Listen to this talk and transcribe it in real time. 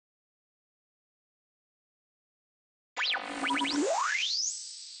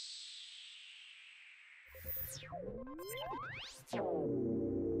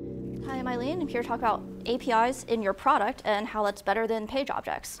Hi, I'm Eileen. I'm here to talk about APIs in your product and how that's better than page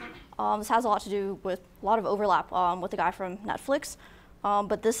objects. This has a lot to do with a lot of overlap with the guy from Netflix,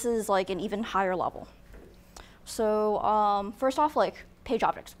 but this is like an even higher level. So first off, like page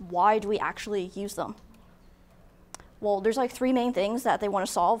objects. Why do we actually use them? Well, there's like three main things that they want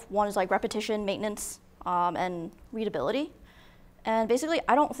to solve. One is like repetition, maintenance, and readability. And basically,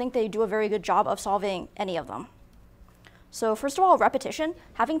 I don't think they do a very good job of solving any of them. So first of all, repetition.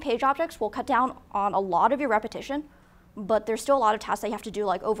 Having page objects will cut down on a lot of your repetition, but there's still a lot of tasks that you have to do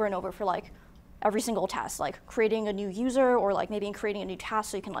like over and over for like every single task, like creating a new user or like maybe creating a new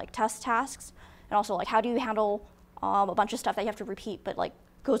task so you can like test tasks. And also like how do you handle a bunch of stuff that you have to repeat but like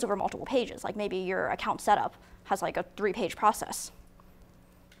goes over multiple pages, like maybe your account setup has like a 3-page process.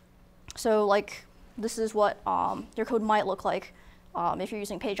 So like this is what your code might look like if you're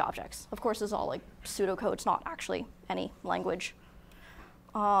using page objects. Of course, this is all like pseudocode. It's not actually any language.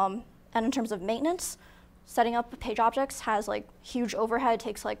 And in terms of maintenance, setting up page objects has like huge overhead,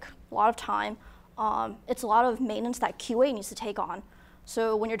 takes like a lot of time. It's a lot of maintenance that QA needs to take on.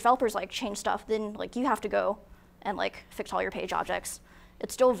 So when your developers like change stuff, then like you have to go and like fix all your page objects.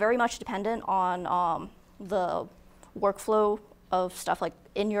 It's still very much dependent on the workflow of stuff like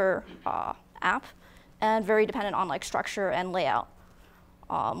in your app, and very dependent on like structure and layout.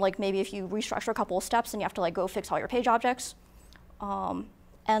 Like maybe if you restructure a couple of steps and you have to like go fix all your page objects. And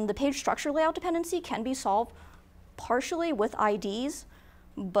the page structure layout dependency can be solved partially with IDs,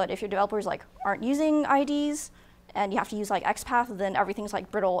 but if your developers like aren't using IDs and you have to use like XPath, then everything's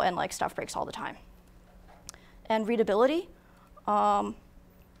like brittle and like stuff breaks all the time. And readability,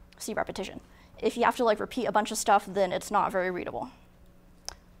 see repetition. If you have to like repeat a bunch of stuff, then it's not very readable.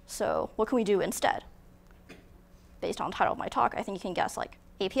 So what can we do instead? Based on the title of my talk, I think you can guess like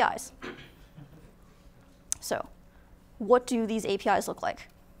APIs. So what do these APIs look like?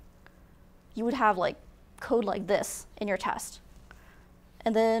 You would have like code like this in your test.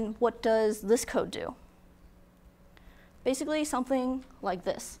 And then what does this code do? Basically something like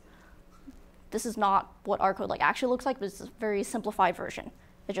this. This is not what our code like actually looks like, but it's a very simplified version.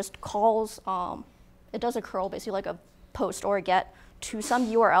 It just calls, it does a curl, basically like a post or a get to some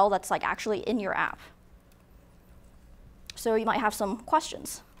URL that's like actually in your app. So you might have some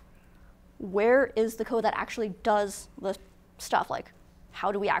questions. Where is the code that actually does the stuff? Like,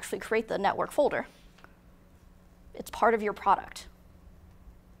 how do we actually create the network folder? It's part of your product.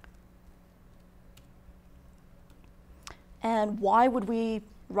 And why would we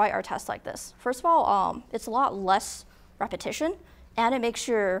write our tests like this? First of all, it's a lot less repetition, and it makes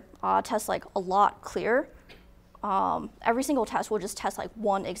your tests like a lot clearer. Every single test will just test like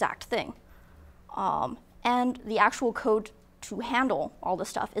one exact thing. And the actual code to handle all this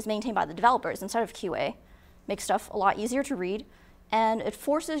stuff is maintained by the developers instead of QA. Makes stuff a lot easier to read, and it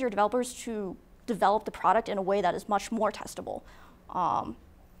forces your developers to develop the product in a way that is much more testable.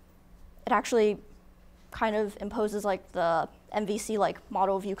 It actually kind of imposes like the MVC like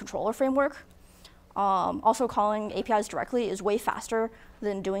model view controller framework. Also calling APIs directly is way faster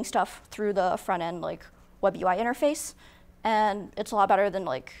than doing stuff through the front end like web UI interface. And it's a lot better than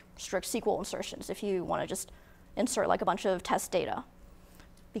like strict SQL insertions if you want to just insert like a bunch of test data.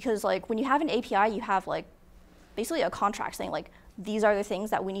 Because like when you have an API, you have like basically a contract saying like these are the things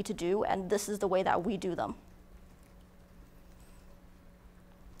that we need to do and this is the way that we do them.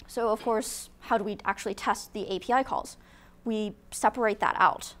 So of course, how do we actually test the API calls? We separate that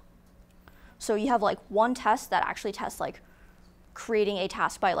out. So you have like one test that actually tests like creating a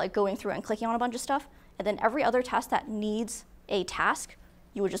task by like going through and clicking on a bunch of stuff. And then every other task that needs a task,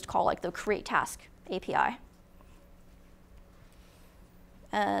 you would just call like the create task API.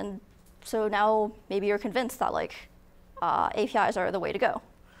 And so now maybe you're convinced that like APIs are the way to go.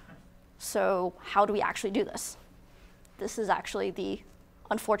 So how do we actually do this? This is actually the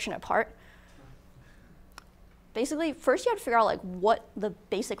unfortunate part. Basically, first you have to figure out like what the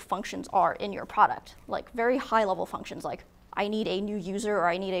basic functions are in your product, like very high level functions like I need a new user, or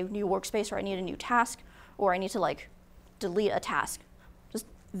I need a new workspace, or I need a new task, or I need to like delete a task. Just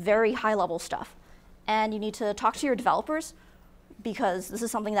very high level stuff. And you need to talk to your developers because this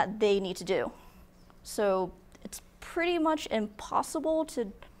is something that they need to do. So it's pretty much impossible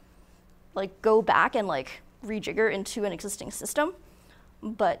to like go back and like rejigger into an existing system.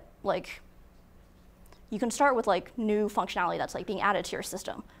 But like you can start with like new functionality that's like being added to your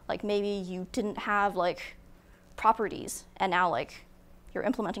system. Like maybe you didn't have like properties and now like you're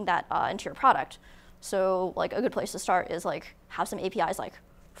implementing that into your product. So like a good place to start is like have some APIs like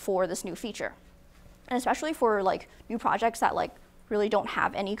for this new feature. And especially for like new projects that like really don't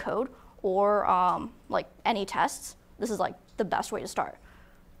have any code or like any tests, this is like the best way to start.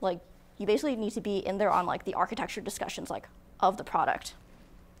 Like you basically need to be in there on like the architecture discussions like of the product.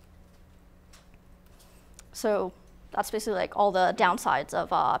 So that's basically like all the downsides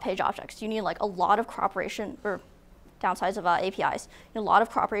of page objects. You need like a lot of cooperation, or downsides of APIs. You need a lot of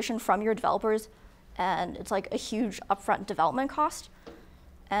cooperation from your developers, and it's like a huge upfront development cost.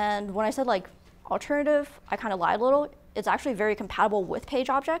 And when I said like alternative, I kind of lied a little. It's actually very compatible with page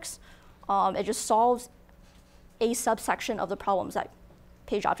objects. It just solves a subsection of the problems that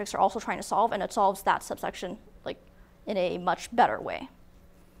page objects are also trying to solve, and it solves that subsection like in a much better way.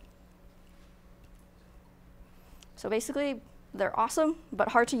 So basically, they're awesome, but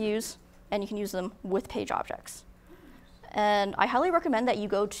hard to use, and you can use them with page objects. And I highly recommend that you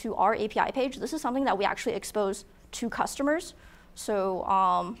go to our API page. This is something that we actually expose to customers.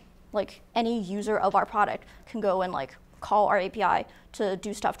 So like any user of our product can go and like call our API to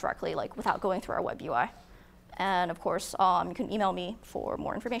do stuff directly, like without going through our web UI. And of course, you can email me for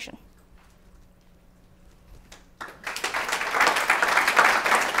more information.